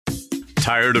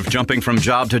Tired of jumping from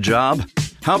job to job?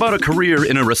 How about a career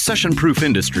in a recession-proof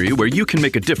industry where you can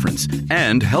make a difference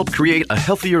and help create a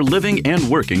healthier living and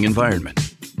working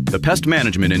environment? The pest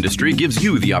management industry gives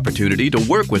you the opportunity to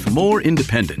work with more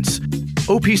independence.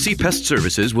 OPC Pest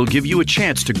Services will give you a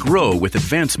chance to grow with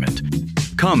advancement.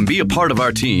 Come be a part of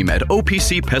our team at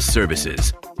OPC Pest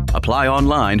Services. Apply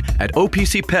online at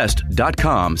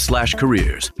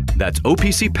opcpest.com/careers. That's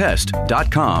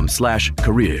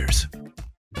opcpest.com/careers.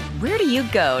 Where do you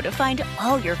go to find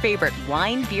all your favorite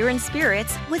wine, beer, and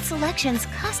spirits with selections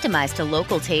customized to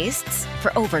local tastes?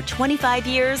 For over 25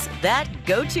 years, that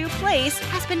go-to place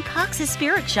has been Cox's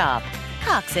Spirit Shop.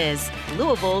 Cox's,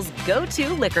 Louisville's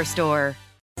go-to liquor store.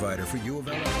 Provider for U of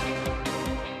L.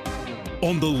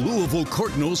 On the Louisville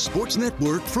Cardinals Sports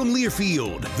Network from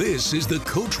Learfield, this is the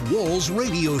Coach Walz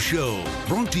Radio Show,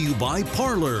 brought to you by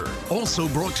Parlor, also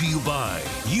brought to you by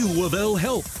U of L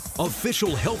Health,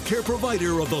 official healthcare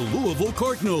provider of the Louisville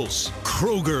Cardinals,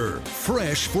 Kroger,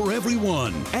 fresh for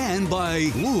everyone, and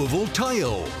by Louisville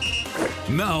Tile.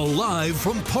 Now live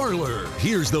from Parlor,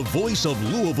 here's the voice of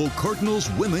Louisville Cardinals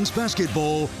women's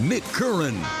basketball, Nick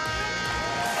Curran.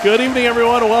 Good evening,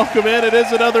 everyone, and welcome in. It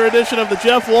is another edition of the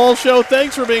Jeff Walz Show.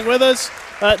 Thanks for being with us.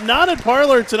 Not at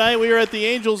Parlor tonight. We are at the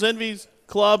Angels Envy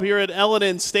Club here at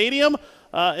L&N Stadium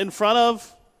in front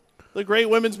of the great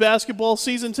women's basketball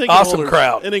season ticket holders. Awesome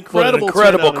crowd. An incredible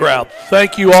crowd.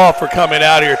 Thank you all for coming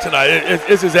out here tonight.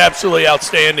 This is absolutely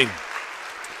outstanding.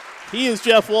 He is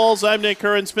Jeff Walz. I'm Nick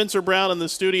Curran. Spencer Brown in the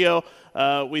studio.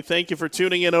 We thank you for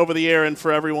tuning in over the air and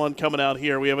for everyone coming out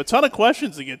here. We have a ton of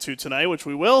questions to get to tonight, which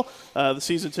we will. The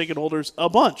season ticket holders, a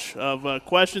bunch of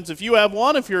questions. If you have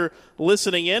one, if you're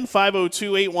listening in,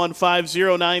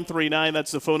 502-815-0939.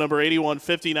 That's the phone number,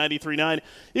 8150-939.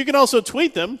 You can also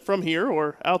tweet them from here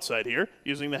or outside here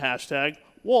using the hashtag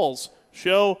Walz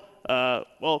Show.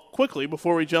 Quickly,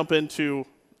 before we jump into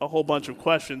a whole bunch of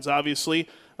questions, obviously,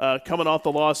 coming off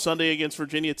the loss Sunday against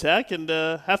Virginia Tech and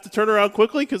have to turn around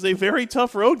quickly because a very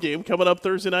tough road game coming up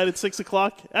Thursday night at 6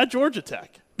 o'clock at Georgia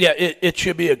Tech. Yeah, it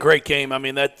should be a great game. I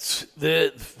mean, this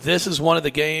is one of the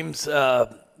games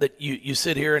that you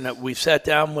sit here and we've sat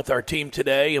down with our team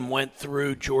today and went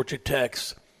through Georgia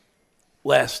Tech's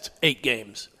last 8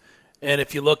 games. And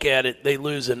if you look at it, they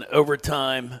lose in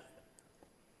overtime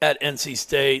at NC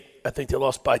State. I think they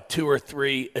lost by 2 or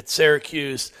 3 at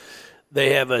Syracuse.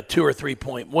 They have a 2 or 3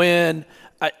 point win.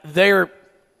 They're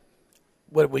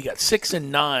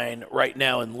 6-9 right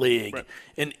now in league, right,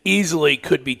 and easily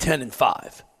could be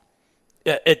 10-5.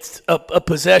 It's a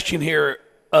possession here,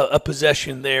 a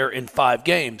possession there in 5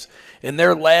 games. In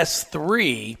their last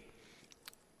 3,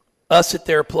 us at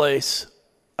their place,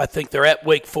 I think they're at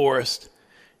Wake Forest,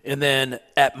 and then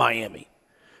at Miami.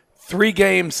 3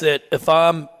 games that if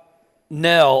I'm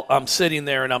Nell, I'm sitting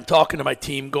there and I'm talking to my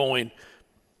team going,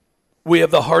 we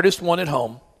have the hardest one at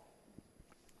home,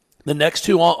 the next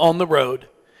 2 on the road.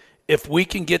 If we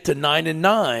can get to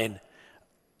 9-9,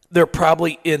 they're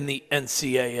probably in the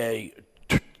NCAA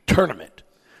tournament.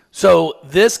 So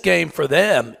this game for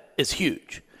them is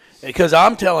huge because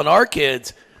I'm telling our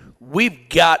kids we've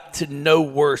got to no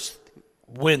worse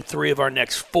win 3 of our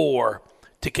next 4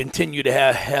 to continue to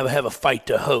have a fight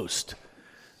to host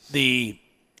the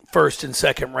first and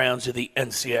second rounds of the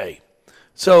NCAA.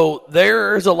 So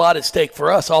there's a lot at stake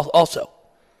for us also.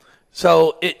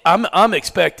 So I'm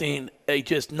expecting a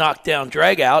just knockdown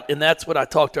drag out, and that's what I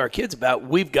talk to our kids about.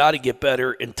 We've got to get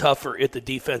better and tougher at the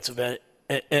defensive end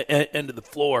of the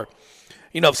floor.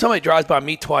 You know, if somebody drives by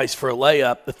me twice for a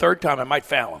layup, the third time I might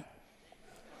foul them.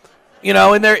 You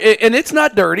know, and it's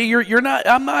not dirty. You're not.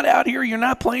 I'm not out here. You're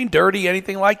not playing dirty,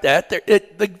 anything like that.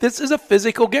 This is a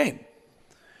physical game,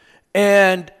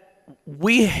 and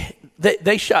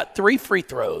They shot 3 free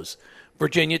throws,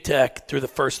 Virginia Tech, through the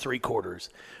first 3 quarters.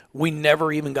 We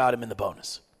never even got them in the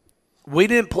bonus. We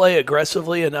didn't play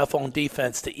aggressively enough on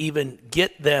defense to even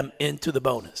get them into the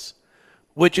bonus,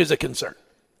 which is a concern.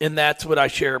 And that's what I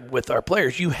share with our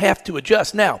players. You have to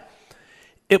adjust. Now,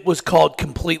 it was called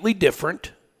completely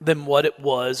different than what it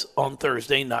was on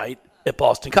Thursday night at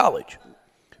Boston College.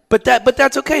 But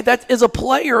that's okay. That as a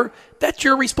player, that's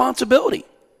your responsibility.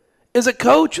 As a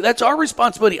coach, that's our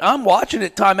responsibility. I'm watching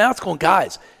at timeouts going,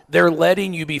 guys, they're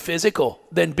letting you be physical.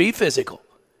 Then be physical.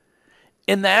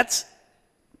 And that's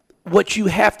what you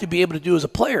have to be able to do as a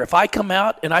player. If I come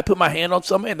out and I put my hand on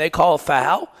somebody and they call a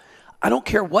foul, I don't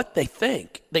care what they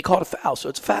think. They call it a foul, so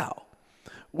it's a foul,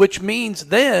 which means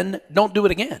then don't do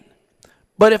it again.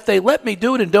 But if they let me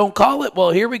do it and don't call it,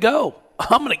 well, here we go.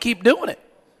 I'm going to keep doing it.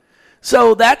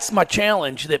 So that's my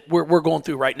challenge that we're going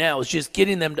through right now is just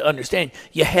getting them to understand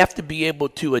you have to be able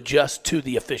to adjust to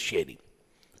the officiating.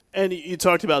 And you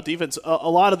talked about defense. A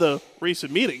lot of the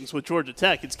recent meetings with Georgia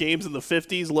Tech, it's games in the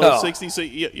 50s, low 60s, so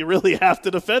you really have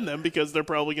to defend them because they're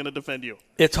probably going to defend you.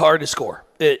 It's hard to score.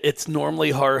 It's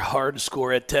normally hard to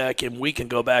score at Tech, and we can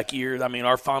go back years. I mean,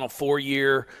 our Final Four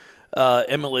year,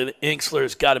 Emily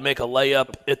Inksler's got to make a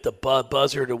layup at the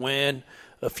buzzer to win.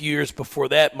 A few years before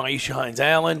that, Maisha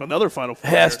Hines-Allen, another Final Four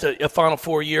a Final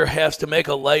Four year, has to make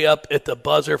a layup at the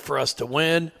buzzer for us to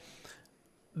win.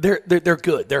 They're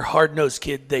good. They're hard-nosed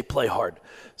kids. They play hard.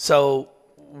 So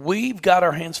we've got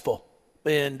our hands full,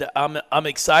 and I'm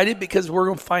excited because we're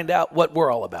going to find out what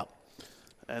we're all about.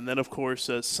 And then, of course,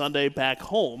 Sunday back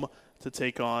home to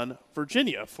take on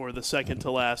Virginia for the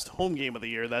second-to-last home game of the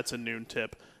year. That's a noon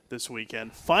tip this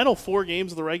weekend. Final 4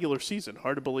 games of the regular season.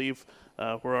 Hard to believe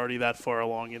we're already that far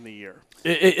along in the year.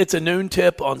 It's a noon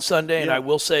tip on Sunday, and I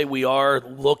will say we are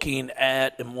looking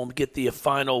at, and we'll get the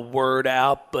final word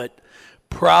out, but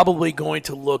probably going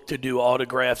to look to do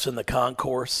autographs in the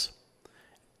concourse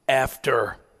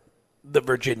after the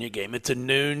Virginia game. It's a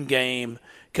noon game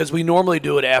because we normally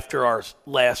do it after our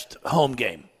last home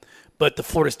game, but the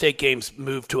Florida State games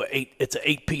moved to it's an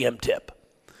 8 p.m. tip.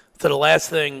 So the last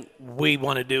thing we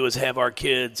want to do is have our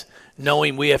kids,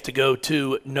 knowing we have to go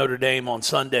to Notre Dame on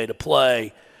Sunday to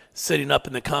play, sitting up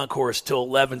in the concourse till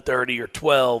 11:30 or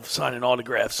 12 signing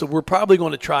autographs. So we're probably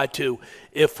going to try to,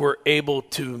 if we're able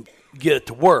to get it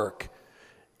to work,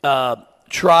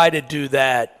 try to do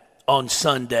that on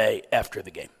Sunday after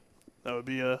the game. That would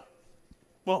be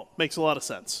makes a lot of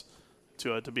sense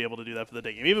to be able to do that for the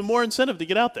day game. Even more incentive to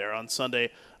get out there on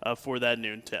Sunday for that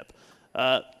noon tip.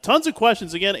 Tons of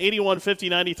questions. Again,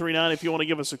 8150-939 if you want to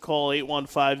give us a call,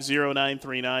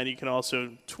 815-0939. You can also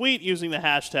tweet using the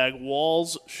hashtag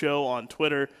Walz Show on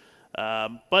Twitter.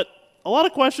 But a lot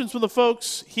of questions from the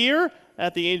folks here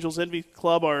at the Angels Envy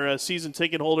Club, our season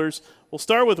ticket holders. We'll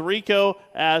start with Rico.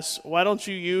 Asks, why don't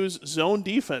you use zone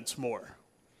defense more?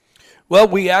 Well,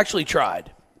 we actually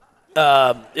tried.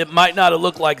 It might not have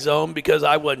looked like zone because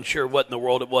I wasn't sure what in the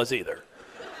world it was either.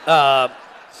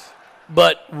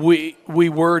 But we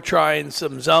were trying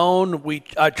some zone.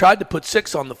 I tried to put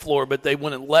 6 on the floor, but they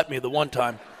wouldn't let me the one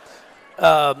time.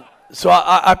 So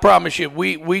I promise you,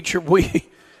 we're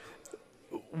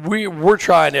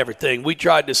trying everything. We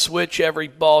tried to switch every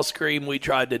ball screen. We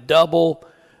tried to double.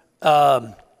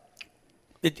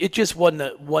 It just wasn't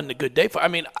a good day for. I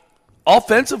mean,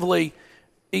 offensively,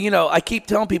 I keep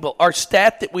telling people our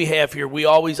stat that we have here.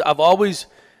 I've always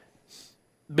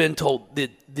been told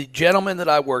that the gentleman that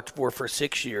I worked for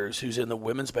 6 years, who's in the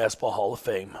Women's Basketball Hall of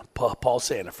Fame, Paul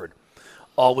Sanford,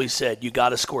 always said, you got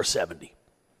to score 70.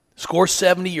 Score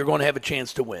 70, you're going to have a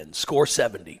chance to win. Score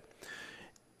 70.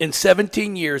 In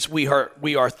 17 years, we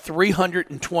are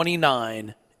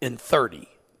 329 in 30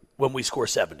 when we score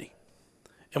 70.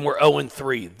 And we're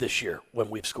 0-3 this year when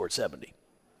we've scored 70.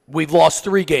 We've lost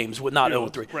 3 games, not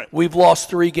 0-3. Right. We've lost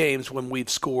 3 games when we've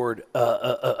scored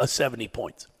a 70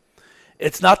 points.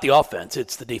 It's not the offense,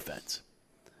 it's the defense.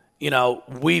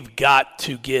 We've got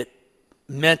to get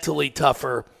mentally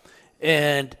tougher,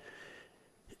 and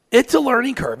it's a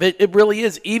learning curve. It really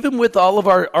is. Even with all of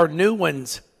our new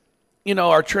ones,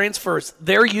 our transfers,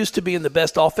 they're used to being the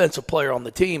best offensive player on the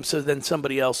team, so then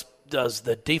somebody else does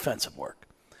the defensive work.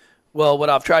 Well, what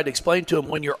I've tried to explain to them,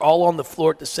 when you're all on the floor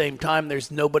at the same time,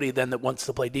 there's nobody then that wants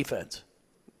to play defense.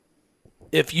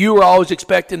 If you were always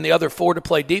expecting the other 4 to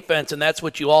play defense and that's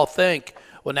what you all think,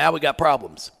 well, now we got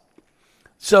problems.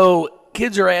 So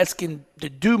kids are asking to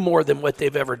do more than what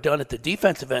they've ever done at the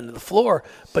defensive end of the floor,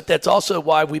 but that's also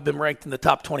why we've been ranked in the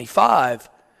top 25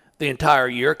 the entire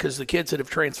year, because the kids that have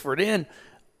transferred in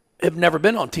have never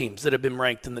been on teams that have been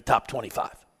ranked in the top 25.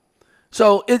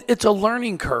 So it's a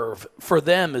learning curve for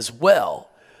them as well.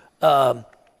 But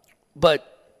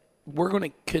we're going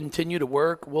to continue to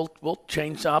work. We'll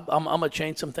change. I'm going to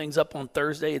change some things up on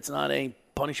Thursday. It's not a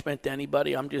punishment to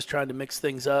anybody. I'm just trying to mix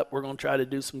things up. We're going to try to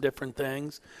do some different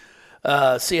things,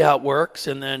 see how it works,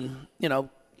 and then,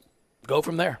 go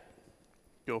from there.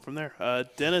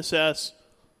 Dennis asks,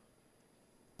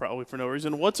 probably for no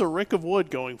reason, what's a rick of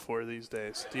wood going for these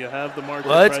days? Do you have the market?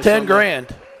 Well, it's $10,000.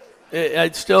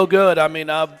 It's still good. I mean,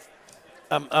 I'm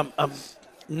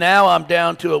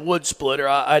down to a wood splitter.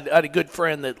 I had a good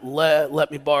friend that let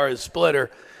me borrow his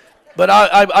splitter. But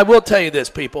I will tell you this,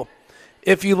 people.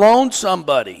 If you loan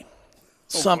somebody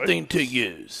something to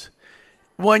use,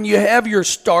 when you have your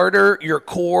starter, your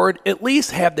cord, at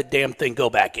least have the damn thing go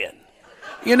back in.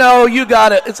 You got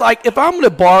to – it's like if I'm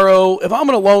going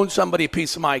to loan somebody a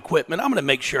piece of my equipment, I'm going to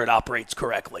make sure it operates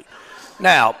correctly.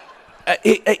 Now,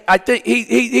 I think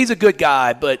he's a good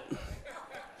guy, but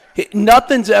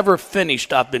Nothing's ever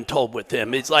finished, I've been told, with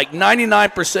him. It's like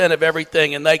 99% of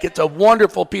everything, and like it's a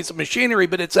wonderful piece of machinery,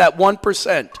 but it's that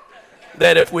 1%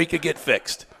 that if we could get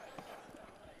fixed.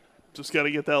 Just got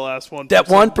to get that last 1%. That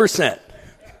 1%.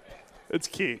 It's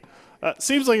key.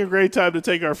 Seems like a great time to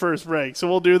take our first break, so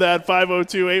we'll do that.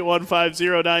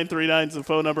 502-815-0939 is the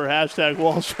phone number. Hashtag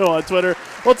Walz Show on Twitter.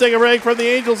 We'll take a break from the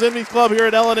Angels Envy Club here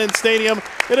at L&N Stadium.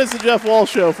 It is the Jeff Walz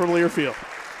Show from Learfield.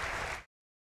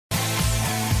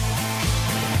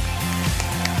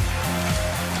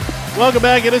 Welcome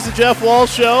back. It is the Jeff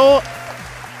Walz Show.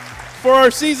 For our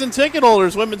season ticket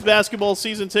holders, women's basketball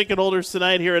season ticket holders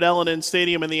tonight here at L&N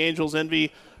Stadium in the Angels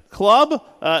Envy Club.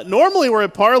 Normally we're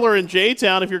at Parlor in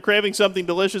J-Town. If you're craving something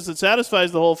delicious that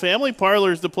satisfies the whole family,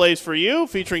 Parlor is the place for you.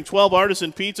 Featuring 12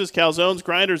 artisan pizzas, calzones,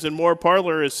 grinders, and more,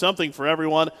 Parlor is something for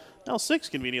everyone. Now 6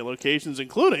 convenient locations,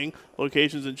 including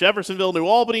locations in Jeffersonville, New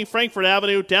Albany, Frankfort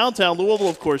Avenue, downtown Louisville,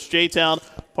 of course, J-Town.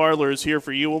 Parlor is here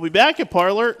for you. We'll be back at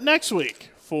Parlor next week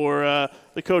for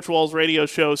the Coach Walz radio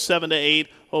show, 7 to 8.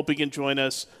 Hope you can join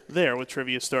us there with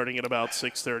trivia starting at about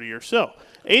 6:30 or so.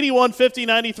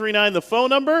 8150-939, the phone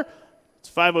number. It's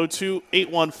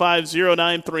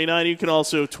 502-815-0939. You can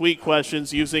also tweet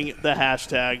questions using the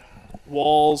hashtag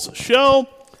Walz Show.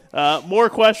 More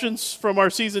questions from our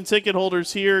season ticket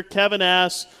holders here. Kevin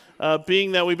asks,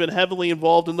 being that we've been heavily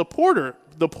involved in the portal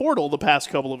the past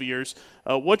couple of years,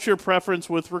 what's your preference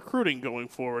with recruiting going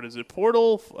forward? Is it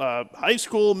portal, high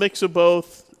school, mix of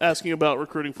both? Asking about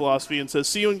recruiting philosophy and says,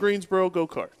 see you in Greensboro, go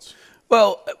Cards.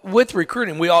 Well, with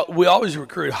recruiting, we always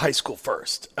recruit high school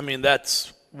first. I mean,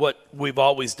 that's what we've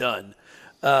always done.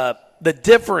 The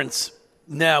difference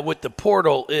now with the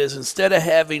portal is instead of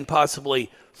having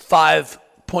possibly 5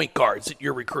 point guards that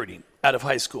you're recruiting out of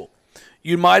high school,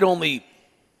 you might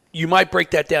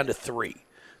break that down to 3.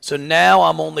 So now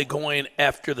I'm only going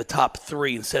after the top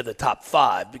 3 instead of the top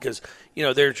 5 because, you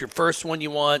know, there's your first one you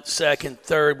want, second,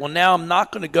 third. Well, now I'm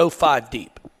not going to go 5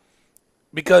 deep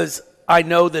because I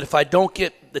know that if I don't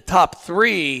get the top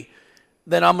 3,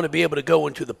 then I'm going to be able to go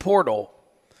into the portal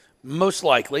most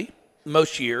likely,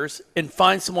 most years, and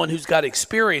find someone who's got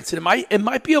experience. And it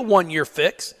might be a 1-year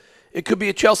fix. It could be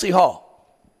a Chelsea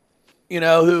Hall, you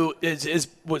know, who has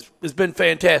been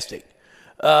fantastic.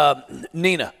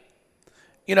 Nina.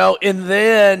 You know, and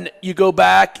then you go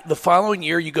back the following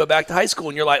year, you go back to high school,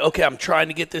 and you're like, okay, I'm trying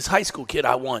to get this high school kid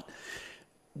I want.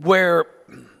 Where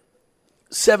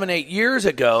 7-8 years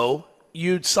ago,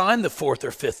 you'd sign the 4th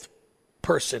or 5th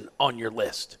person on your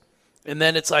list. And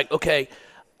then it's like, okay,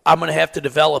 I'm going to have to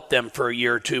develop them for a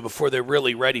year or 2 before they're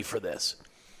really ready for this.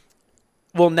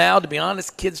 Well, now, to be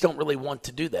honest, kids don't really want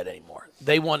to do that anymore.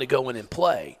 They want to go in and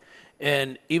play.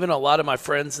 And even a lot of my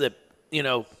friends that, you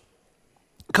know,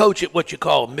 coach at what you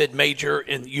call mid-major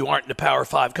and you aren't in a Power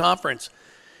 5 conference,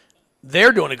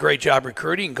 they're doing a great job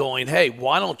recruiting, going, hey,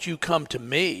 why don't you come to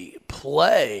me,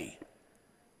 play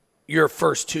your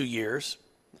first 2 years,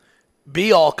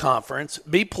 be all conference,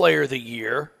 be player of the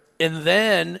year, and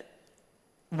then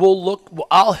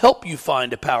I'll help you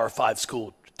find a Power 5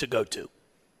 school to go to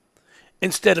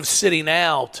instead of sitting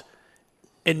out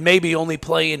and maybe only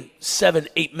playing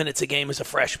 7-8 minutes a game as a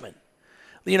freshman.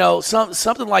 You know,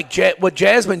 something like what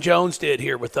Jasmine Jones did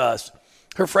here with us.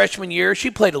 Her freshman year, she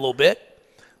played a little bit.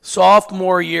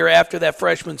 Sophomore year, after that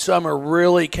freshman summer,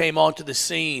 really came onto the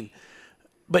scene.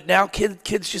 But now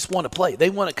kids just want to play. They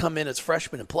want to come in as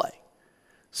freshmen and play.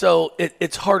 So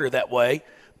it's harder that way.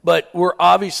 But we're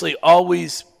obviously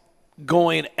always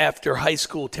going after high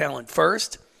school talent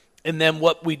first. And then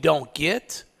what we don't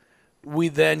get, we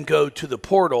then go to the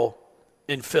portal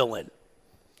and fill in.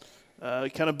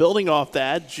 Kind of building off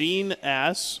that, Gene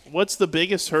asks, what's the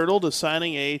biggest hurdle to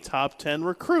signing a top 10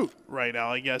 recruit right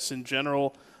now, I guess, in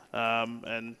general?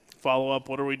 And follow up,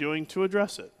 what are we doing to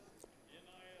address it?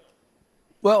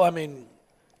 Well, I mean,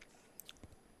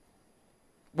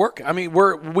 work. I mean,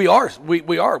 we are.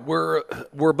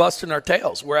 We're busting our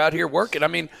tails. We're out here working. I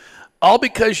mean, all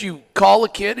because you call a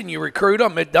kid and you recruit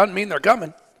them, it doesn't mean they're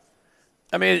coming.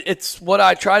 I mean, it's what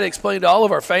I try to explain to all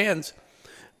of our fans.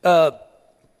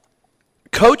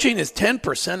 Coaching is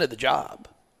 10% of the job.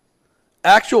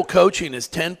 Actual coaching is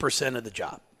 10% of the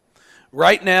job.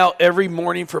 Right now, every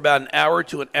morning for about an hour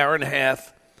to an hour and a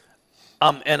half,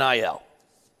 I'm NIL.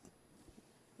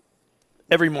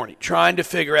 Every morning, trying to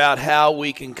figure out how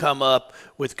we can come up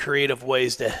with creative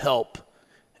ways to help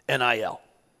NIL.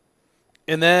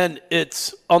 And then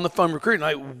it's on the phone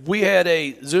recruiting. We had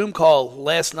a Zoom call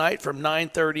last night from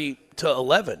 9:30 to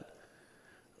 11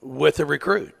 with a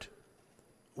recruit.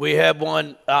 We had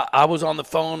one, I was on the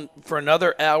phone for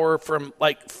another hour from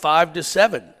like 5 to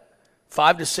 7,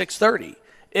 5 to 6:30.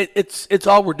 It's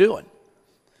all we're doing.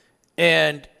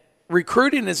 And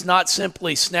recruiting is not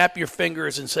simply snap your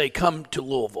fingers and say, come to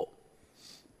Louisville.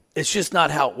 It's just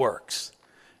not how it works.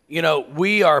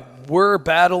 We're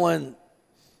battling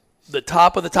the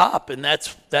top of the top, and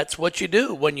that's what you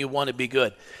do when you want to be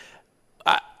good.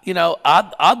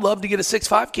 I'd love to get a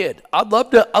 6'5" kid. I'd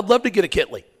love to get a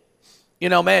Kitley.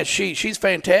 Man, she's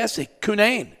fantastic.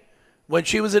 Cunane, when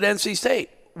she was at NC State,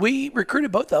 we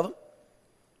recruited both of them.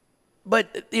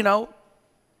 But,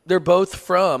 they're both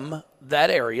from that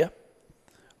area.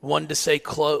 Wanted to stay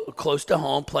close to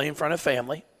home, play in front of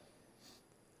family.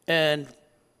 And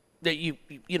that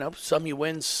some you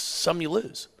win, some you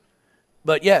lose.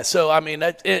 But, yeah, so,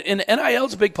 and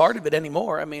NIL's a big part of it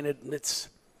anymore. It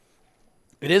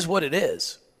is what it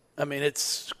is.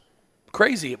 It's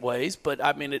crazy in ways, but,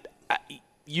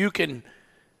 you can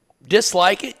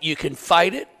dislike it, you can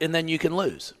fight it, and then you can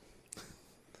lose.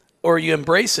 Or you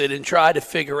embrace it and try to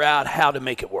figure out how to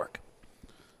make it work.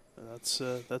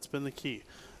 That's been the key.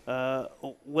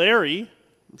 Larry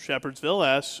from Shepherdsville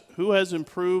asks, who has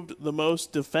improved the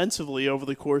most defensively over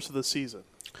the course of the season?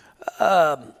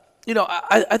 I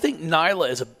think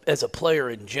Nyla as a player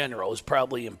in general has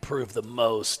probably improved the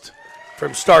most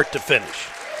from start to finish.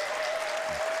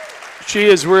 She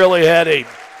has really had a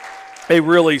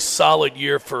really solid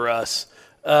year for us.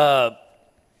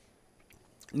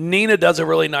 Nina does a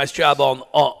really nice job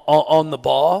on the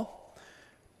ball.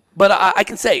 But I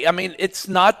can say, it's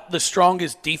not the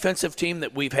strongest defensive team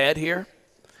that we've had here.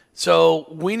 So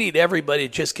we need everybody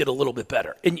to just get a little bit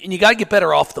better. And you got to get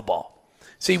better off the ball.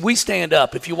 See, we stand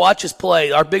up. If you watch us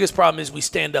play, our biggest problem is we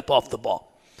stand up off the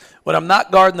ball. When I'm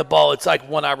not guarding the ball, it's like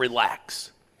when I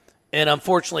relax. And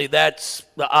unfortunately, that's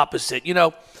the opposite.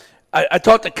 I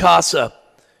talked to Casa,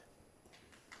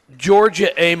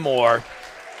 Georgia Amore.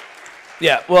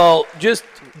 Yeah, well, just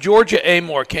Georgia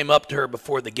Amore came up to her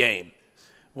before the game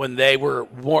when they were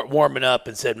warming up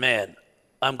and said, "Man,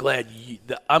 I'm glad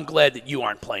that you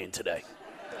aren't playing today."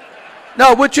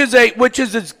 No, which is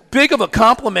as big of a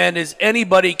compliment as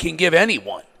anybody can give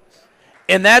anyone,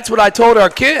 and that's what I told our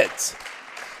kids.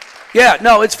 Yeah,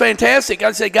 no, it's fantastic.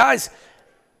 I say, guys,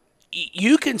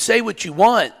 you can say what you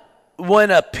want.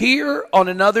 When a peer on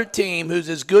another team who's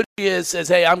as good as he is says,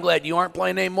 "Hey, I'm glad you aren't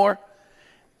playing anymore,"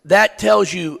 that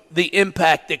tells you the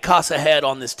impact that Casa had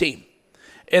on this team.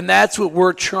 And that's what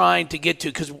we're trying to get to,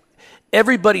 because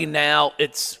everybody now,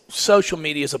 it's social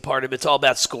media is a part of it. It's all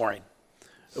about scoring.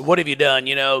 What have you done?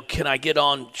 Can I get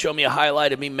on, show me a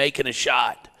highlight of me making a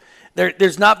shot?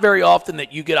 There's not very often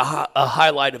that you get a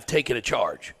highlight of taking a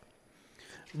charge.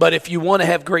 But if you want to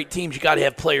have great teams, you got to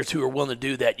have players who are willing to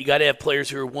do that. You got to have players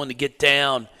who are willing to get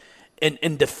down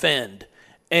and defend.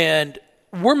 And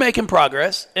we're making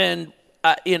progress. And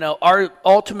our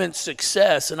ultimate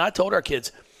success, and I told our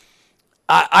kids,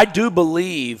 I do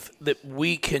believe that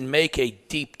we can make a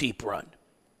deep, deep run,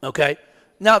 okay?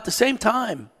 Now, at the same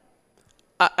time,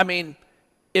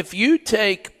 if you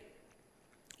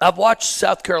I've watched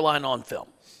South Carolina on film,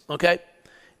 okay?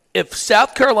 If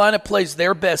South Carolina plays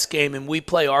their best game and we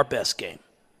play our best game,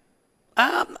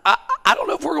 I don't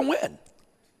know if we're going to win.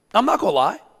 I'm not going to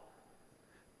lie.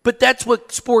 But that's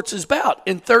what sports is about.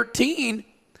 In 2013,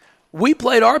 we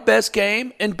played our best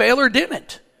game and Baylor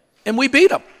didn't, and we beat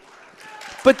them.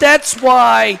 But that's what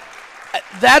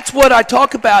I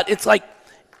talk about. It's like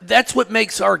that's what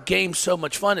makes our game so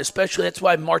much fun, especially that's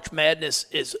why March Madness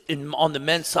is on the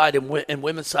men's side and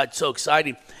women's side so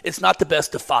exciting. It's not the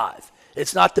best of 5.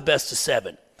 It's not the best of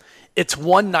 7. It's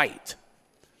one night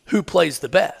who plays the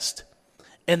best.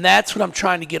 And that's what I'm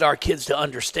trying to get our kids to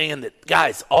understand, that,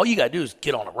 guys, all you got to do is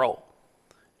get on a roll.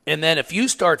 And then if you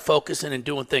start focusing and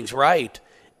doing things right,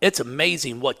 it's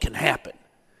amazing what can happen.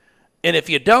 And if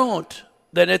you don't,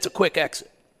 then it's a quick exit.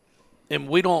 And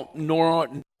we don't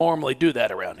normally do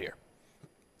that around here.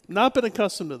 Not been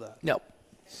accustomed to that. No.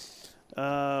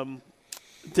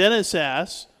 Dennis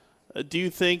asks, do you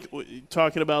think,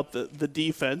 talking about the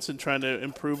defense and trying to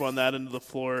improve on that into the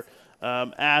floor,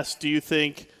 do you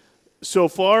think so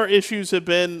far issues have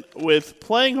been with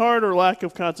playing hard or lack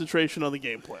of concentration on the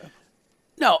game plan?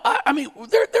 No,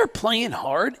 they're playing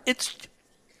hard.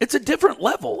 It's a different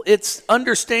level. It's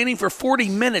understanding for 40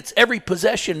 minutes every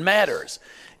possession matters.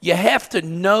 You have to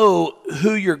know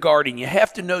who you're guarding. You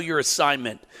have to know your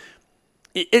assignment.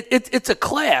 It's a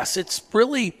class. It's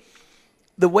really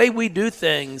the way we do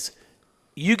things.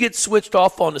 You get switched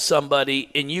off onto somebody,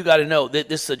 and you got to know that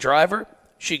this is the driver.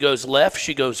 She goes left.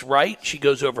 She goes right. She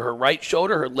goes over her right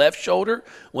shoulder, her left shoulder.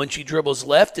 When she dribbles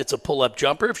left, it's a pull-up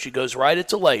jumper. If she goes right,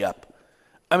 it's a layup.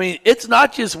 It's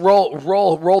not just roll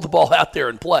the ball out there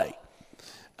and play.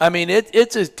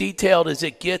 It's as detailed as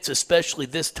it gets, especially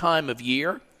this time of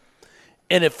year.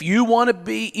 And if you want to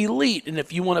be elite and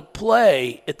if you want to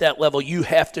play at that level, you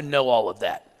have to know all of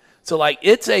that. So, like,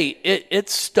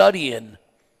 it's studying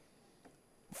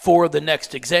for the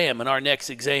next exam, and our next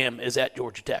exam is at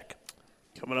Georgia Tech.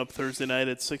 Coming up Thursday night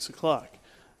at 6 o'clock.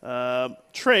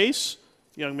 Trace,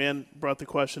 young man, brought the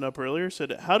question up earlier,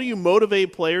 said, how do you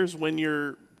motivate players when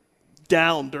you're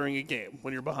down during a game,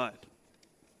 when you're behind?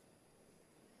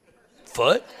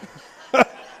 Foot?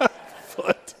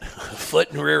 Foot.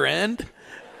 Foot and rear end?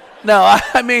 No,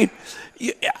 I mean,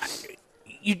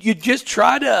 you just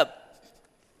try to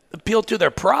appeal to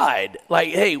their pride. Like,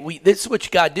 hey, this is what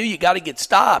you got to do. You got to get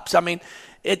stops. I mean,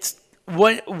 it's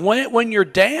when you're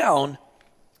down,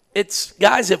 it's,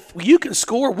 guys, if you can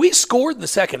score, we scored in the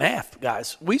second half,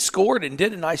 guys. We scored and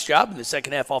did a nice job in the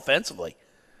second half offensively.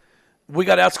 We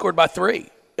got outscored by 3.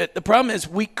 The problem is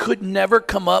we could never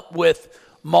come up with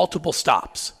multiple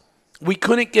stops. We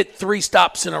couldn't get 3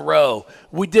 stops in a row.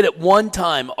 We did it one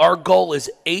time. Our goal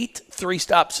is 8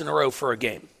 3-stops in a row for a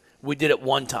game. We did it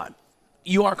one time.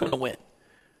 You aren't going to win.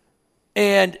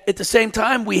 And at the same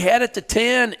time, we had it to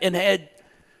 10 and had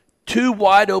 2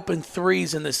 wide-open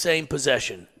threes in the same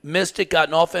possession. Missed it, got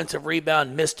an offensive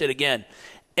rebound, missed it again.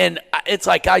 And it's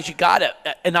like, guys, you got it.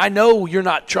 And I know you're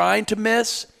not trying to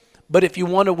miss, but if you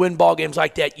want to win ball games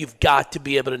like that, you've got to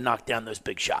be able to knock down those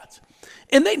big shots.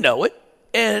 And they know it.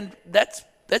 And that's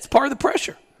part of the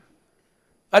pressure.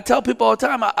 I tell people all the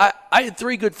time, I had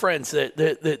 3 good friends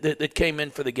that came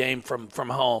in for the game from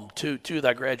home, two that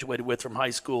I graduated with from high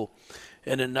school,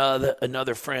 and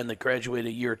another friend that graduated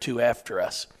a year or 2 after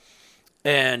us.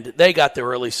 And they got there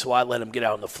early, so I let them get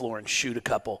out on the floor and shoot a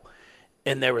couple.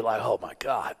 And they were like, oh, my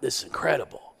God, this is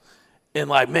incredible. And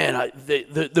like, man,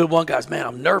 the one guy's, man,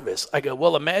 I'm nervous. I go,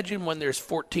 well, imagine when there's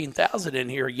 14,000 in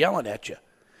here yelling at you.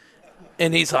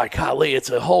 And he's like, golly,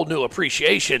 it's a whole new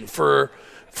appreciation for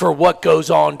what goes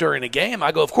on during a game.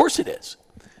 I go, of course it is.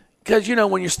 Because,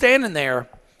 when you're standing there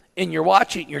and you're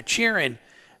watching, you're cheering,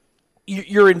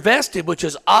 you're invested, which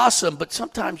is awesome. But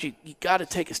sometimes you got to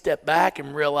take a step back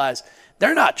and realize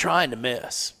they're not trying to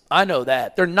miss. I know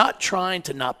that. They're not trying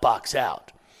to not box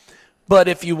out. But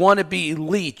if you want to be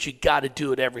elite, you got to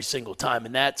do it every single time.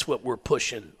 And that's what we're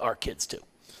pushing our kids to.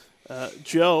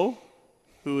 Joe,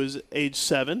 who is age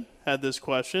 7, had this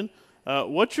question.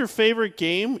 What's your favorite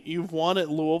game you've won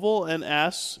at Louisville, and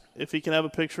asks if he can have a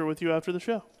picture with you after the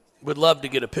show? Would love to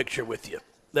get a picture with you.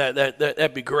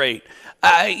 That'd be great.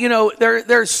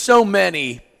 There's so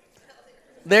many.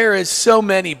 There is so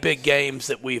many big games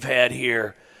that we've had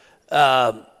here.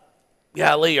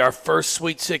 Golly, our first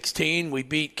Sweet 16, we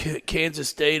beat Kansas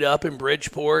State up in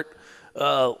Bridgeport.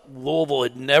 Louisville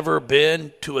had never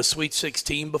been to a Sweet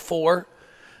 16 before.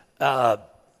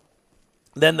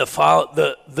 Then the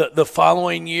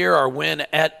following year, our win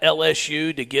at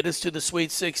LSU to get us to the Sweet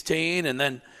 16, and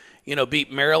then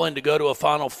beat Maryland to go to a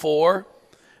Final Four.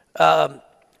 But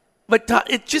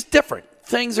it's just different.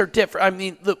 Things are different. I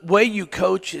mean, the way you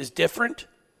coach is different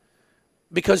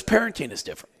because parenting is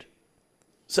different.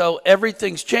 So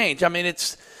everything's changed. I mean,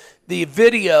 it's the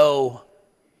video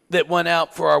that went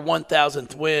out for our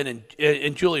 1,000th win,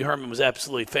 and Julie Herman was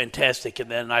absolutely fantastic, and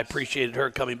then I appreciated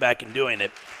her coming back and doing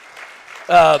it.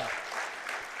 But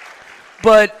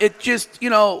it just,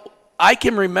 I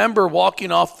can remember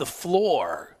walking off the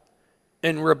floor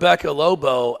and Rebecca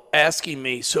Lobo asking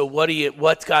me, so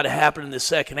what's got to happen in the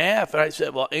second half? And I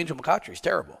said, well, Angel McCoughtry's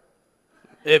terrible.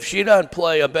 If she doesn't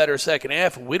play a better second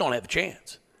half, we don't have a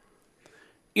chance.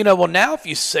 Well, now if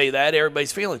you say that,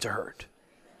 everybody's feelings are hurt.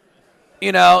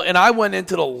 And I went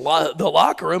into the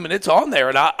locker room, and it's on there,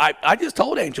 and I just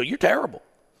told Angel, you're terrible.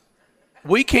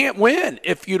 We can't win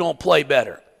if you don't play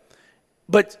better.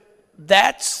 But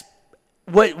that's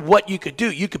what you could do.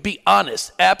 You could be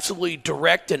honest, absolutely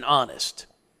direct and honest.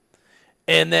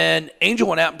 And then Angel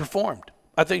went out and performed.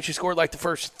 I think she scored like the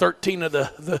first 13 of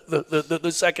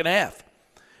the second half.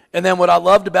 And then what I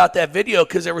loved about that video,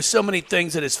 because there were so many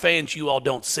things that as fans you all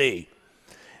don't see.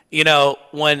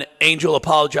 When Angel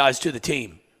apologized to the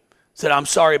team, said, I'm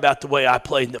sorry about the way I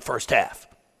played in the first half.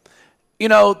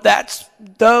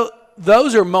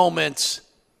 Those are moments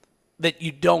that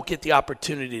you don't get the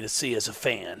opportunity to see as a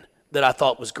fan that I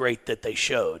thought was great that they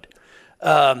showed.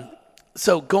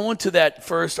 So going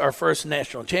to our first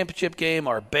national championship game,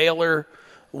 our Baylor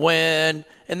win,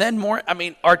 and then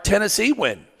our Tennessee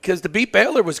win, because to beat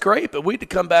Baylor was great, but we had to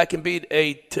come back and beat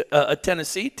a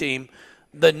Tennessee team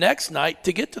the next night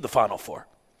to get to the Final Four.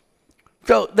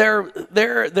 So there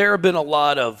have been a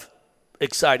lot of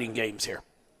exciting games here.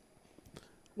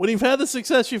 When you've had the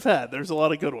success you've had, there's a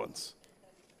lot of good ones.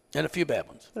 And a few bad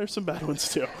ones. There's some bad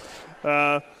ones, too.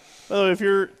 Well, if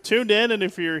you're tuned in and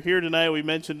if you're here tonight, we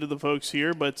mentioned to the folks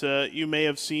here, but you may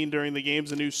have seen during the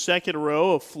games a new second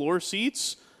row of floor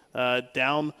seats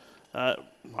down,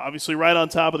 obviously right on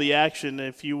top of the action.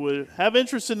 If you would have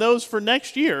interest in those for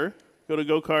next year, go to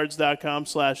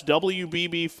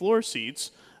gocards.com/WBB floor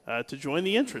seats to join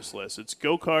the interest list. It's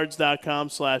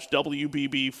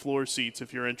gocards.com/WBB floor seats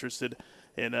if you're interested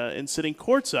in sitting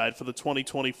courtside for the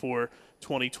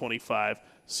 2024-2025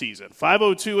 season.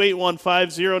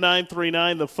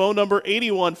 502-815-0939, the phone number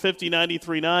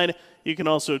 8150-939. You can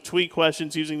also tweet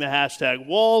questions using the hashtag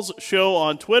Walz Show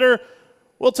on Twitter.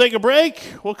 We'll take a break.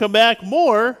 We'll come back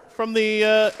more from the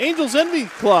Angels Envy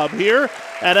Club here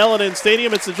at L&N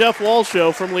Stadium. It's the Jeff Walz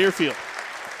Show from Learfield.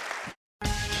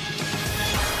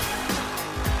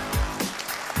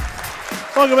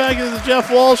 Welcome back to the Jeff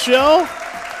Walz Show.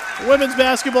 Women's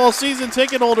basketball season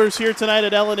ticket holders here tonight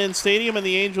at L&N Stadium and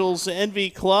the Angels Envy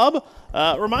Club.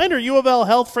 Reminder, U of L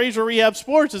Health Fraser Rehab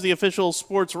Sports is the official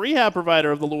sports rehab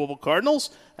provider of the Louisville Cardinals.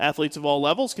 Athletes of all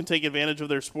levels can take advantage of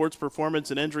their sports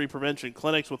performance and injury prevention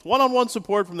clinics with one-on-one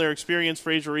support from their experienced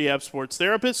Fraser Rehab Sports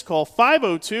therapists. Call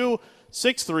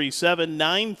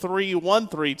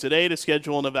 502-637-9313 today to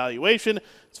schedule an evaluation.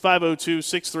 It's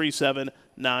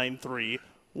 502-637-9313.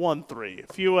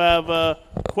 If you have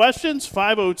questions,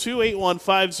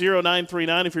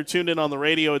 502-815-0939. If you're tuned in on the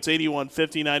radio, it's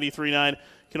 8150-939. You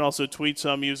can also tweet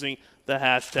some using the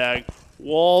hashtag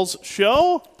Walz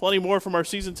Show. Plenty more from our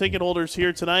season ticket holders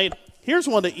here tonight. Here's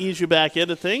one to ease you back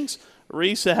into things.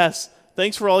 Reese asks,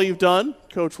 thanks for all you've done,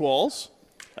 Coach Walz.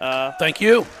 Thank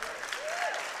you.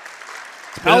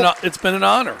 It's been an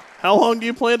honor. How long do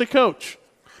you plan to coach?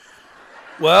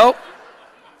 Well,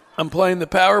 I'm playing the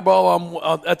Powerball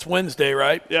on that's Wednesday,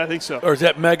 right? Yeah, I think so. Or is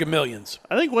that Mega Millions?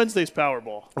 I think Wednesday's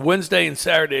Powerball. Wednesday and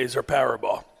Saturdays are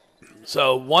Powerball.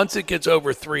 So once it gets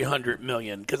over 300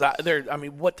 million, because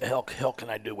what the hell can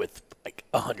I do with like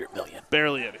 100 million?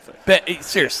 Barely anything.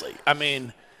 Seriously, I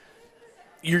mean,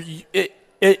 at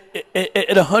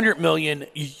 100 million,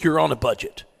 you're on a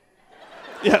budget.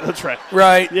 Yeah, that's right.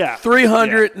 Right? Yeah.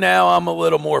 300, now I'm a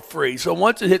little more free. So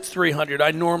once it hits 300, I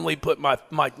normally put my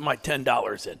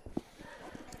 $10 in.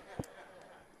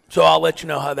 So I'll let you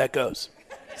know how that goes.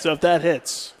 So if that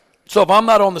hits. So if I'm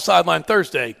not on the sideline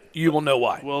Thursday, you will know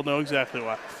why. We'll know exactly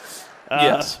why.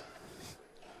 Yes.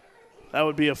 That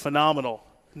would be a phenomenal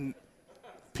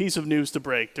piece of news to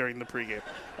break during the pregame.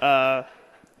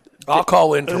 I'll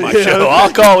call in for my show.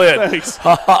 I'll call in. Thanks.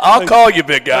 I'll call you,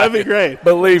 big guy. That'd be great.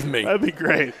 Believe me. That'd be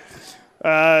great.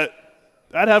 I'd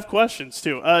have questions,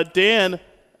 too. Dan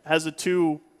has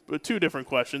two different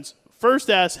questions. First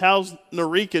asks, how's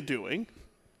Narika doing?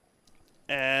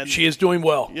 And she is doing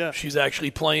well. Yeah. She's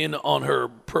actually playing on her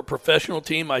professional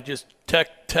team. I just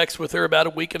text with her about a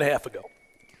week and a half ago.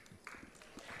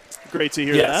 Great to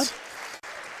hear that.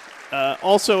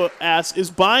 Also asks,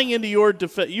 is buying into your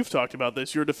you've talked about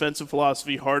this, your defensive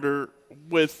philosophy harder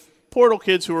with portal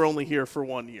kids who are only here for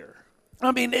 1 year?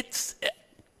 I mean, it's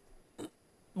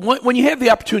when you have the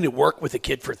opportunity to work with a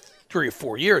kid for 3 or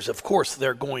 4 years, of course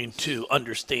they're going to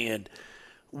understand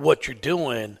what you're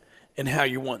doing and how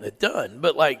you're wanting it done.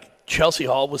 But like Chelsea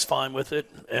Hall was fine with it.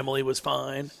 Emily was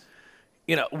fine.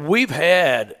 You know, we've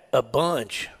had a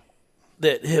bunch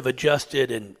that have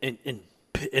adjusted and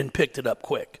picked it up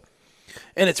quick.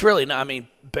 And it's really not,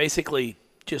 basically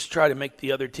just try to make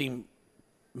the other team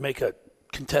make a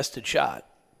contested shot.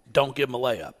 Don't give them a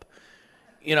layup.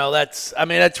 You know, that's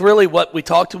really what we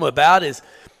talked to them about is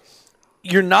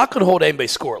you're not going to hold anybody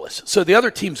scoreless. So the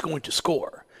other team's going to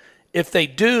score. If they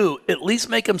do, at least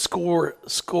make them score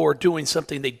doing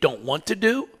something they don't want to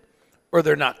do or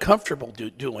they're not comfortable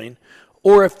doing.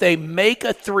 Or if they make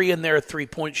a three and they're a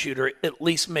three-point shooter, at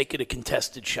least make it a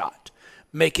contested shot.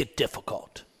 Make it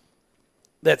difficult.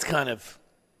 That's kind of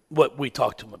what we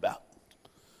talked to him about.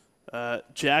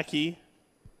 Jackie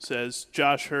says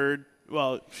Josh Hurd,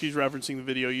 well, she's referencing the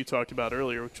video you talked about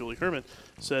earlier with Julie Herman,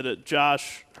 said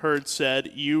Josh Hurd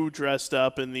said you dressed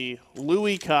up in the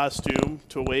Louis costume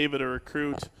to wave at a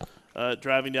recruit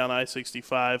driving down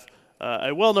I-65.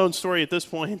 A well-known story at this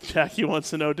point. Jackie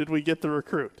wants to know, did we get the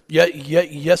recruit?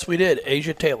 Yes, we did.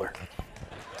 Asia Taylor.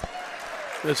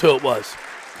 That's who it was.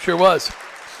 Sure was.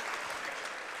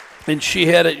 And she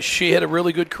had a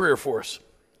really good career for us.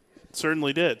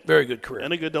 Certainly did. Very good career.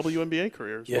 And a good WNBA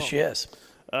career as well. Yes, she has.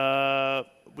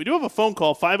 We do have a phone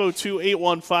call,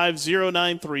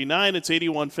 502-815-0939. It's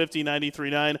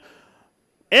 8150-939.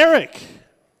 Eric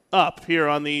up here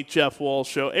on the Jeff Walz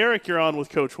Show. Eric, you're on with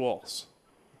Coach Walz.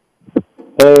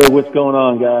 Hey, what's going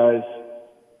on, guys?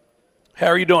 How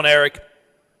are you doing, Eric?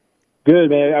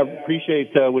 Good, man. I appreciate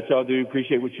what y'all do.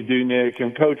 Appreciate what you do, Nick.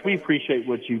 And, Coach, we appreciate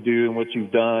what you do and what you've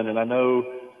done. And I know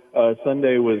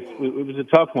Sunday was a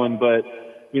tough one, but,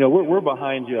 we're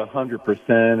behind you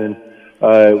 100%. And,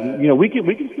 we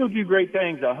can still do great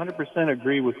things. I 100%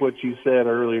 agree with what you said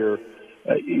earlier.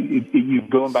 You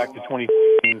going back to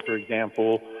 2015, for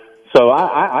example. So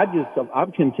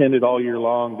I've contended all year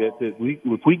long that if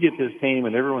we get this team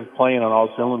and everyone's playing on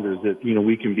all cylinders, that,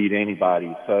 we can beat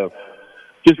anybody. So,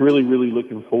 just really, really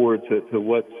looking forward to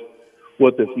what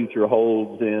the future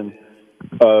holds. And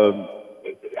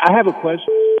I have a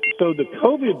question. So the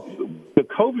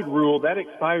COVID rule that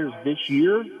expires this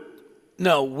year?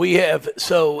 No, we have.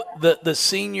 So the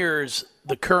seniors,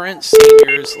 the current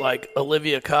seniors like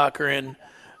Olivia Cochran,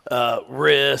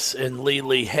 Riss, and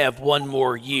Lely have one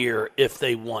more year if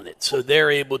they want it. So they're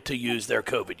able to use their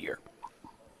COVID year.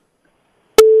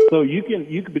 So you can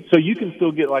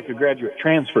still get like a graduate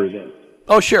transfer then.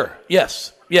 Oh, sure.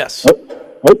 Yes. Okay.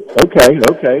 Well,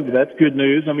 that's good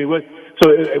news. I mean, what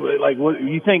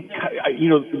you think,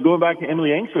 going back to Emily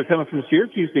Angstler coming from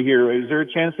Syracuse to here, is there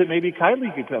a chance that maybe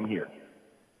Kylie could come here?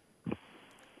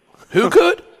 Who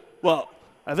could? Well,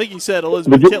 I think he said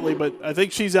Elizabeth Kitley, but I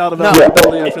think she's out of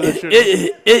eligibility after this year.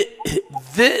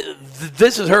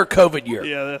 This is her COVID year.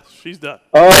 Yeah, she's done.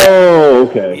 Oh,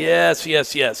 okay. Yes.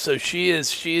 So she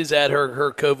is at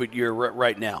her COVID year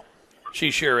right now. She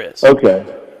sure is. Okay.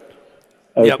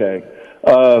 Yep.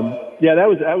 Yeah, that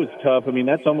was tough. I mean,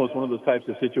 that's almost one of those types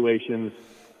of situations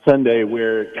Sunday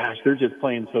where, gosh, they're just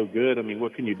playing so good. I mean,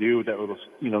 what can you do with that little,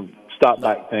 stop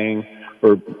back thing,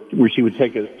 or where she would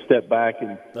take a step back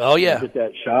and get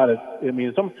that shot? It's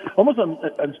almost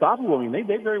unstoppable. I mean,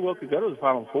 they very well could go to the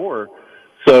Final Four.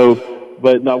 So,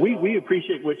 but no, we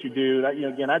appreciate what you do.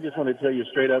 Again, I just want to tell you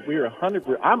straight up, I'm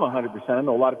 100%. I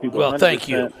know a lot of people. Well, 100%. Thank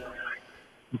you.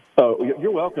 Oh,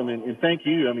 you're welcome, and thank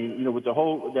you. I mean, with that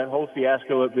whole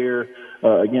fiasco up there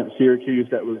against Syracuse,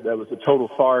 that was a total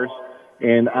farce.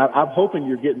 And I'm hoping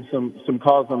you're getting some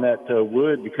calls on that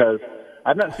wood, because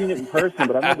I've not seen it in person,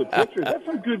 but I know the pictures. That's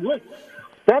some good wood.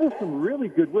 That is some really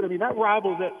good wood. I mean, that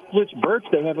rivals that Flitch birch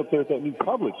they have up there at that new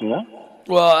Publix,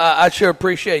 Well, I sure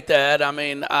appreciate that. I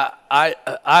mean,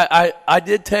 I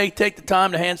did take the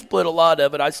time to hand split a lot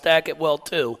of it. I stack it well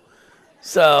too.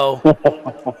 So,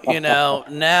 now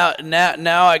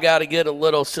I got to get a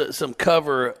little some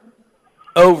cover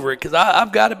over it, because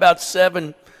I've got about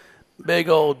 7 big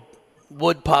old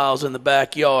wood piles in the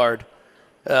backyard.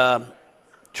 Trying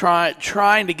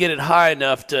to get it high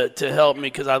enough to help me,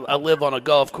 because I live on a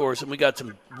golf course and we got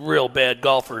some real bad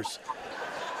golfers.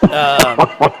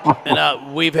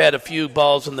 And we've had a few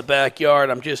balls in the backyard.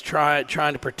 I'm just trying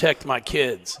to protect my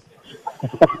kids.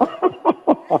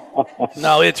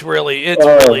 No, it's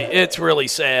really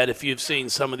sad if you've seen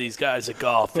some of these guys at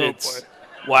golf.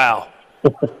 Wow.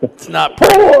 It's not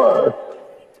pretty.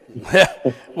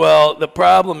 Well, the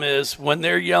problem is when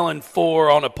they're yelling 4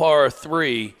 on a par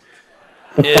 3,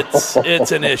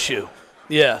 it's an issue.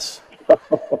 Yes.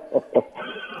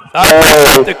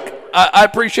 I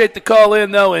appreciate the call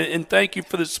in, though, and thank you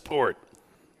for the support.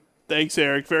 Thanks,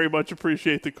 Eric. Very much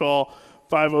appreciate the call.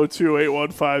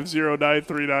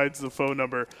 502-815-0939 is the phone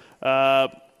number.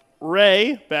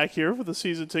 Ray, back here for the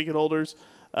season ticket holders,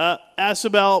 asked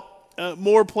about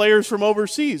more players from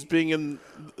overseas being in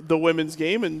the women's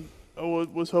game, and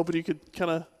was hoping you could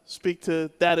kind of speak to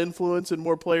that influence and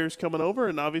more players coming over,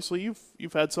 and obviously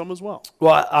you've had some as well.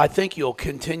 Well, I think you'll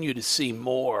continue to see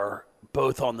more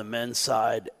both on the men's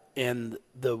side and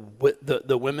the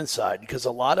women's side, because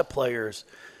a lot of players,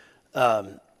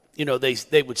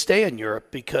 they would stay in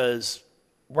Europe because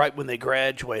right when they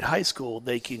graduate high school,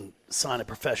 they can sign a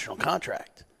professional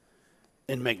contract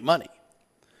and make money.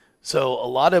 So a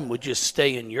lot of them would just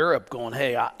stay in Europe going,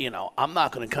 hey, I'm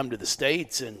not going to come to the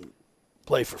States and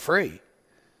play for free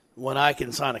when I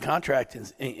can sign a contract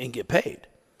and get paid.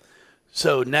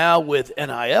 So now with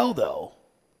NIL, though,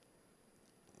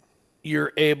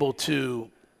 you're able to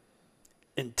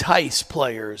entice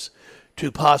players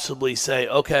to possibly say,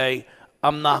 okay,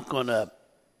 I'm not going to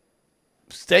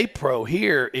stay pro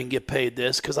here and get paid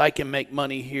this because I can make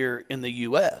money here in the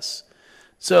U.S.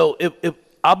 So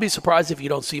I'll be surprised if you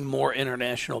don't see more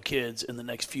international kids in the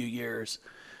next few years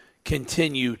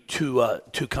continue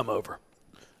to come over.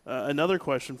 Another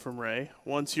question from Ray.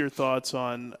 What's your thoughts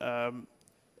on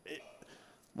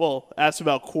asked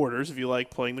about quarters, if you like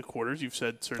playing the quarters. You've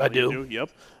said certainly I do. You do.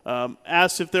 Yep.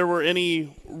 Asked if there were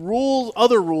any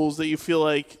other rules that you feel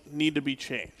like need to be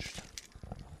changed.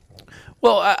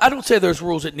 Well, I don't say there's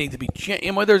rules that need to be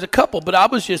changed. There's a couple, but I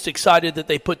was just excited that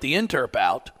they put the interp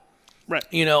out Right.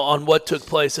 On what took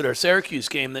place at our Syracuse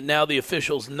game, that now the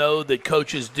officials know that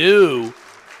coaches do.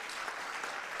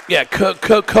 Yeah,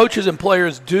 coaches and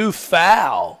players do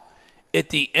foul at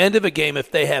the end of a game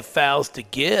if they have fouls to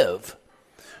give,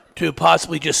 to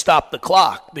possibly just stop the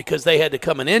clock, because they had to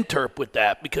come and interp with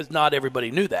that, because not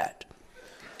everybody knew that.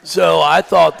 So I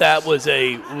thought that was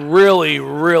a really,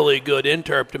 really good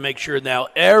interp to make sure now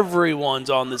everyone's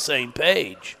on the same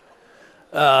page.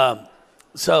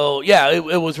 So, yeah,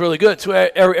 it was really good. So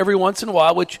every once in a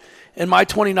while, which in my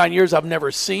 29 years I've never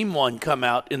seen one come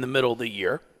out in the middle of the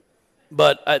year,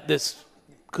 but this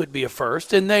could be a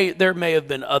first. And there may have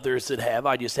been others that have.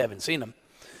 I just haven't seen them.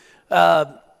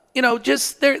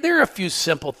 Just there are a few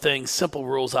simple things, simple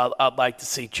rules I'd like to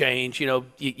see change.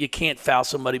 You can't foul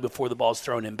somebody before the ball's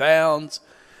thrown in bounds.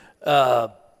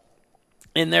 And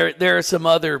there are some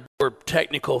other more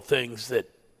technical things that,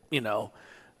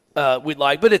 we'd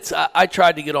like. But I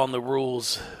tried to get on the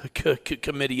rules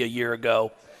committee a year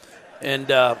ago. And,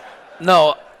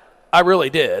 no, I really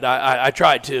did. I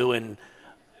tried to, and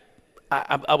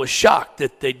I was shocked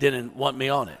that they didn't want me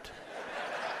on it.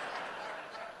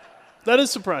 That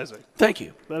is surprising. Thank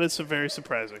you. That is very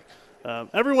surprising.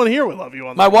 Everyone here would love you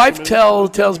on. My wife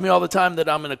tells me all the time that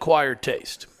I'm an acquired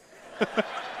taste.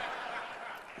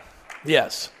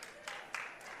 Yes.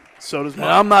 So does mine.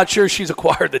 And I'm not sure she's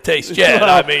acquired the taste yet.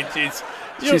 I mean,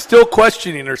 she's still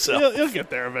questioning herself. You'll get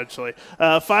there eventually.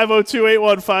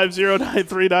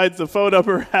 502-815-0939 is the phone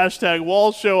number. Hashtag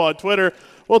Walz Show on Twitter.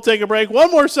 We'll take a break.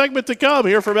 One more segment to come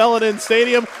here from L&N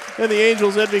Stadium and the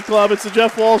Angels Envy Club. It's the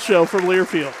Jeff Walz Show from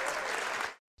Learfield.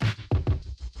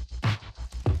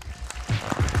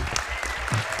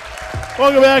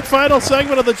 Welcome back. Final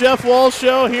segment of the Jeff Walz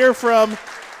Show here from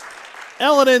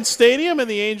L&N Stadium and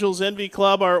the Angels Envy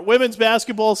Club. Our women's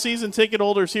basketball season ticket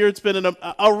holders here. It's been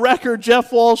a record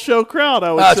Jeff Walz Show crowd,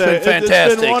 I would say. It's been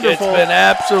fantastic. It's been wonderful. It's been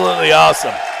absolutely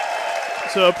awesome.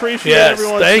 So appreciate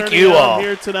everyone thank you all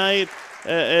here tonight.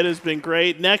 It has been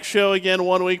great. Next show again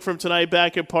 1 week from tonight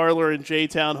back at Parlor in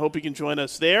J-Town. Hope you can join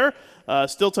us there.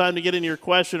 Still time to get in your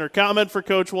question or comment for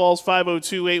Coach Walz,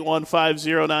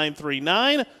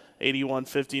 502-815-0939.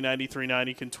 8150-939.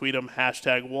 You can tweet them,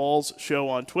 hashtag Walz Show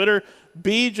on Twitter.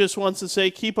 B just wants to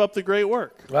say, keep up the great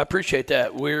work. Well, I appreciate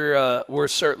that. We're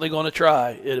certainly going to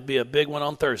try. It'll be a big one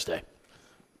on Thursday.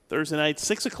 Thursday night,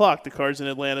 6 o'clock, the Cards in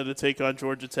Atlanta to take on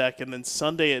Georgia Tech. And then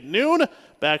Sunday at noon,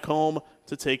 back home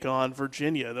to take on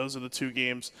Virginia. Those are the two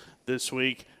games this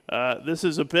week. This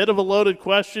is a bit of a loaded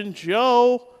question.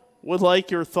 Joe would like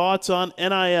your thoughts on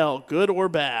NIL, good or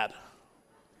bad?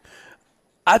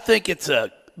 I think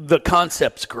the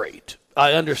concept's great.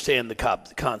 I understand the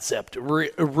concept.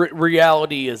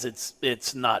 Reality is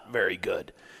it's not very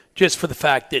good, just for the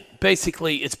fact that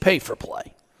basically it's pay for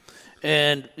play.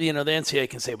 And, the NCAA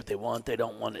can say what they want. They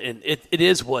don't want it. And it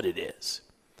is what it is.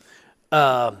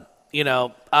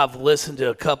 I've listened to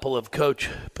a couple of Coach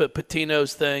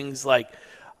Pitino's things.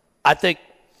 I think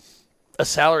a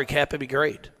salary cap would be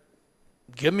great.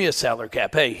 Give me a salary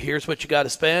cap. Hey, here's what you got to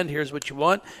spend. Here's what you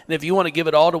want. And if you want to give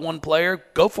it all to one player,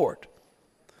 go for it.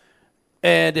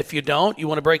 And if you don't, you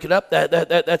want to break it up,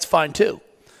 that's fine too.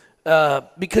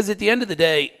 Because at the end of the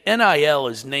day, NIL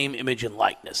is name, image, and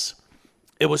likeness.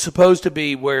 It was supposed to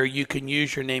be where you can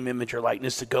use your name, image, or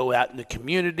likeness to go out in the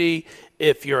community.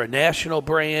 If you're a national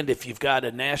brand, if you've got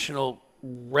a national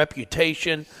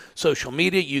reputation, social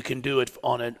media, you can do it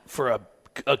for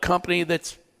a company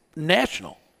that's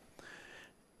national.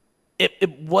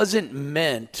 It wasn't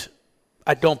meant,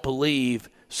 I don't believe,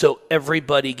 so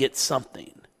everybody gets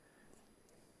something.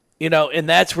 And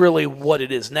that's really what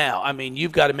it is now. I mean,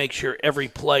 you've got to make sure every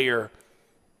player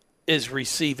is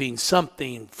receiving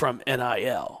something from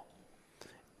NIL.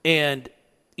 And,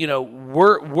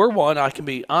 we're one, I can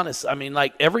be honest. I mean,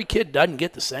 every kid doesn't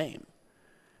get the same.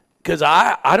 Because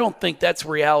I don't think that's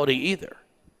reality either.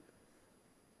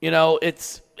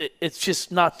 It's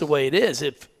just not the way it is.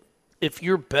 If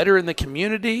you're better in the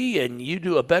community and you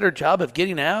do a better job of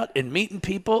getting out and meeting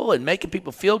people and making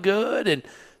people feel good, and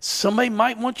somebody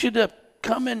might want you to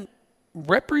come and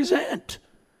represent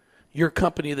your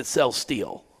company that sells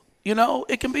steel.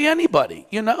 It can be anybody,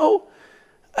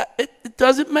 It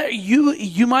doesn't matter.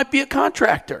 You might be a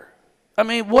contractor. I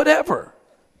mean, whatever.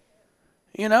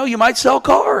 You might sell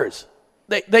cars.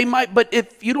 They might, but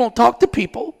if you don't talk to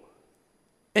people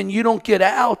and you don't get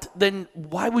out, then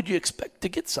why would you expect to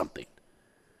get something?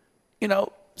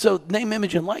 So name,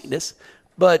 image, and likeness.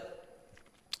 But,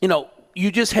 you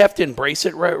just have to embrace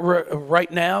it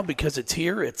right now because it's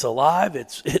here, it's alive,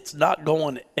 it's not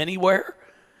going anywhere,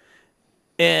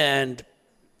 and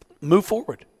move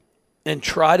forward. and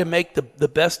try to make the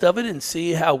best of it and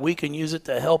see how we can use it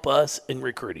to help us in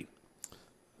recruiting.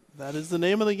 That is the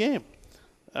name of the game.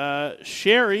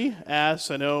 Sherry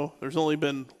asks, I know there's only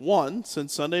been one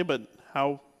since Sunday, but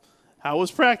how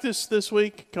was practice this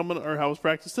week how was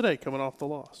practice today coming off the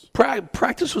loss?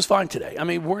 Practice was fine today. I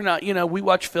mean, we're not, we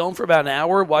watch film for about an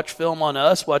hour, watch film on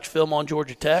us, watch film on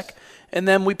Georgia Tech, and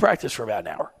then we practice for about an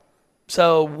hour.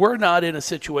 So we're not in a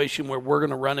situation where we're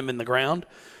going to run them in the ground.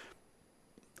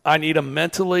 I need them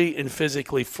mentally and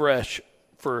physically fresh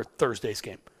for Thursday's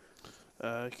game.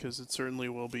 Because it certainly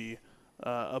will be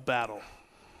a battle.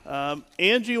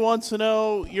 Angie wants to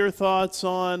know your thoughts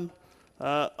on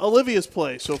Olivia's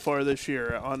play so far this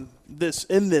year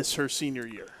her senior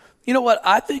year. You know what?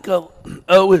 I think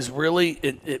O has really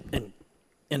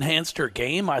enhanced her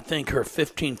game. I think her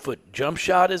 15-foot jump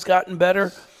shot has gotten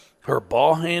better. Her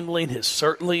ball handling has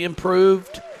certainly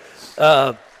improved.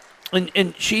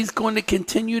 And she's going to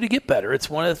continue to get better. It's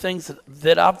one of the things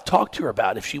that I've talked to her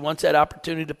about. If she wants that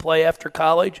opportunity to play after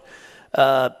college,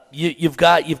 you've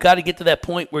got to get to that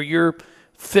point where your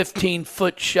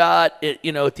 15-foot shot,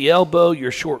 at the elbow,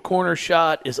 your short corner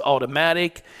shot is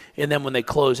automatic, and then when they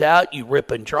close out, you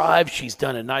rip and drive. She's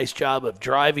done a nice job of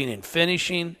driving and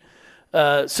finishing.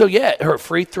 Her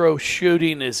free throw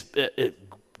shooting is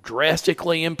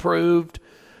drastically improved.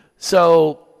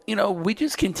 So. We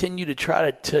just continue to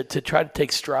try to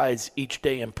take strides each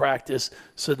day in practice,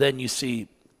 so then you see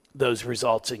those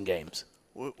results in games.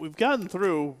 We've gotten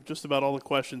through just about all the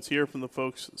questions here from the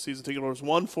folks, season ticket holders.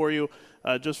 One for you,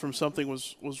 just from something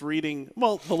was reading,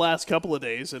 the last couple of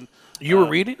days. And you were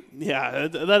reading? Yeah,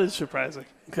 that is surprising.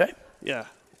 Okay. Yeah,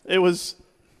 it was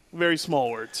very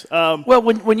small words.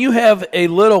 When you have a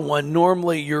little one,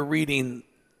 normally you're reading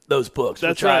those books.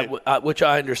 That's which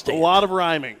I understand. A lot of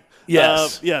rhyming.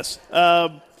 Yes. Yes.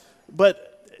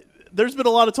 But there's been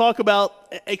a lot of talk about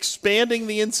expanding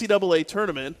the NCAA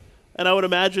tournament, and I would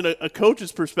imagine a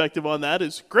coach's perspective on that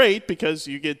is great because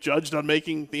you get judged on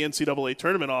making the NCAA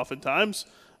tournament oftentimes.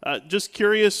 Just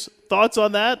curious thoughts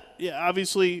on that. Yeah,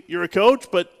 obviously you're a coach,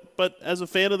 but as a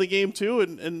fan of the game too,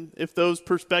 and if those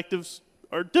perspectives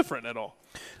are different at all.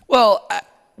 Well,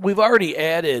 we've already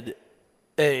added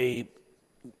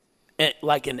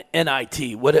like an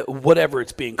NIT, whatever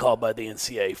it's being called by the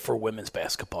NCAA for women's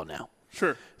basketball now.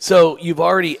 Sure. So you've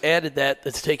already added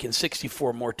that's taken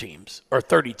 64 more teams, or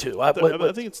 32. I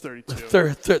think it's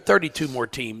 32. 32 more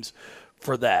teams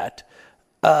for that.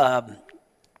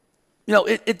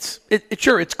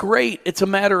 It's great. It's a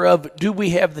matter of, do we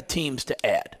have the teams to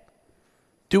add?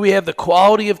 Do we have the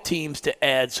quality of teams to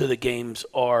add so the games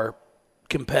are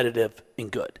competitive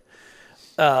and good?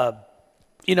 I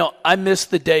miss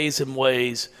the days and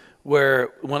ways where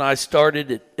when I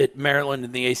started at Maryland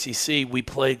in the ACC, we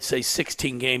played, say,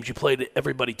 16 games. You played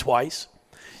everybody twice.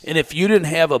 And if you didn't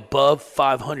have above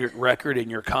 500 record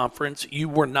in your conference, you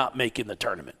were not making the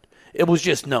tournament. It was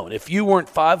just known. If you weren't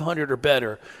 500 or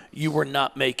better, you were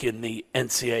not making the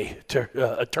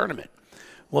NCAA tournament.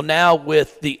 Well, now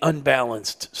with the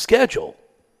unbalanced schedule,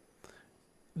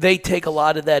 they take a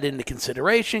lot of that into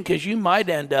consideration because you might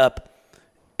end up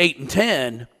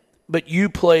 8-10, but you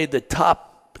played the top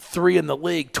 3 in the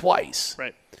league twice.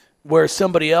 Right. Where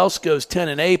somebody else goes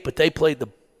 10-8, but they played the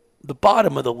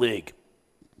bottom of the league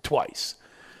twice.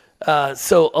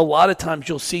 So a lot of times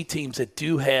you'll see teams that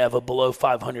do have a below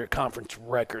 500 conference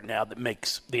record now that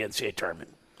makes the NCAA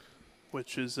tournament.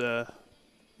 Which is,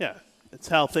 it's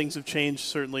how things have changed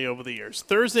certainly over the years.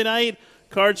 Thursday night,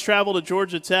 Cards travel to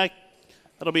Georgia Tech.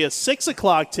 That'll be a 6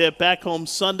 o'clock tip back home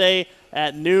Sunday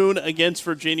at noon against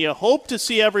Virginia. Hope to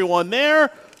see everyone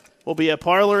there. We'll be at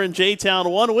Parlor in J-Town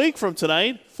 1 week from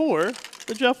tonight for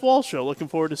the Jeff Walz Show. Looking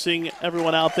forward to seeing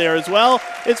everyone out there as well.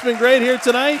 It's been great here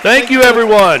tonight. Thank you,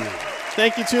 everyone.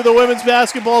 Thank you to the women's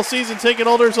basketball season ticket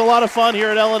holders. A lot of fun here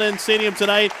at L&N Stadium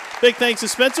tonight. Big thanks to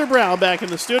Spencer Brown back in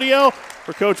the studio.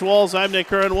 For Coach Walz, I'm Nick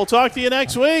Curran. We'll talk to you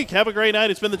next week. Have a great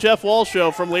night. It's been the Jeff Walz Show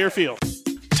from Learfield.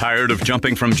 Tired of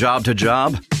jumping from job to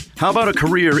job? How about a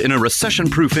career in a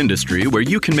recession-proof industry where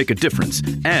you can make a difference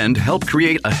and help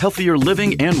create a healthier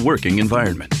living and working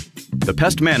environment? The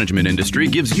pest management industry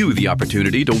gives you the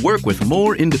opportunity to work with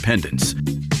more independence.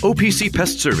 OPC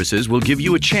Pest Services will give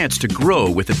you a chance to grow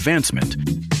with advancement.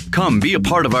 Come be a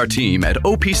part of our team at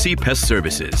OPC Pest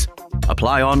Services.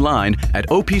 Apply online at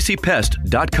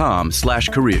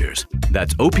opcpest.com/careers.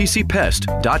 That's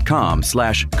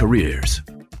opcpest.com/careers.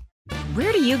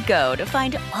 Where do you go to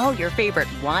find all your favorite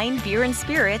wine, beer, and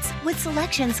spirits with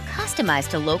selections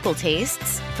customized to local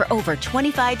tastes? For over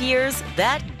 25 years,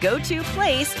 that go-to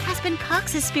place has been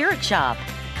Cox's Spirit Shop.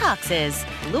 Cox's,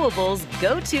 Louisville's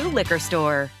go-to liquor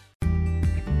store.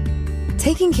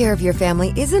 Taking care of your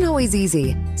family isn't always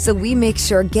easy, so we make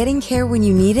sure getting care when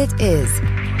you need it is.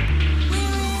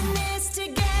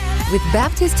 With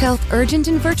Baptist Health Urgent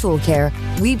and Virtual Care,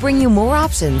 we bring you more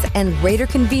options and greater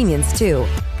convenience, too.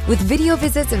 With video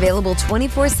visits available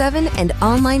 24/7 and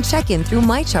online check-in through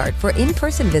MyChart for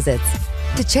in-person visits.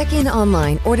 To check in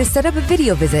online or to set up a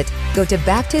video visit, go to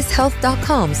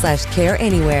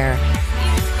baptisthealth.com/careanywhere.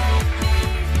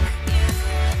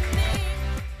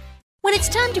 When it's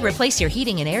time to replace your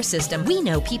heating and air system, we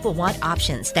know people want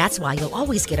options. That's why you'll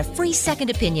always get a free second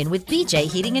opinion with BJ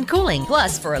Heating and Cooling.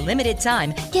 Plus, for a limited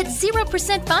time, get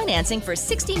 0% financing for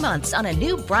 60 months on a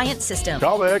new Bryant system.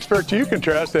 Call the experts you can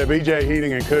trust at BJ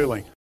Heating and Cooling.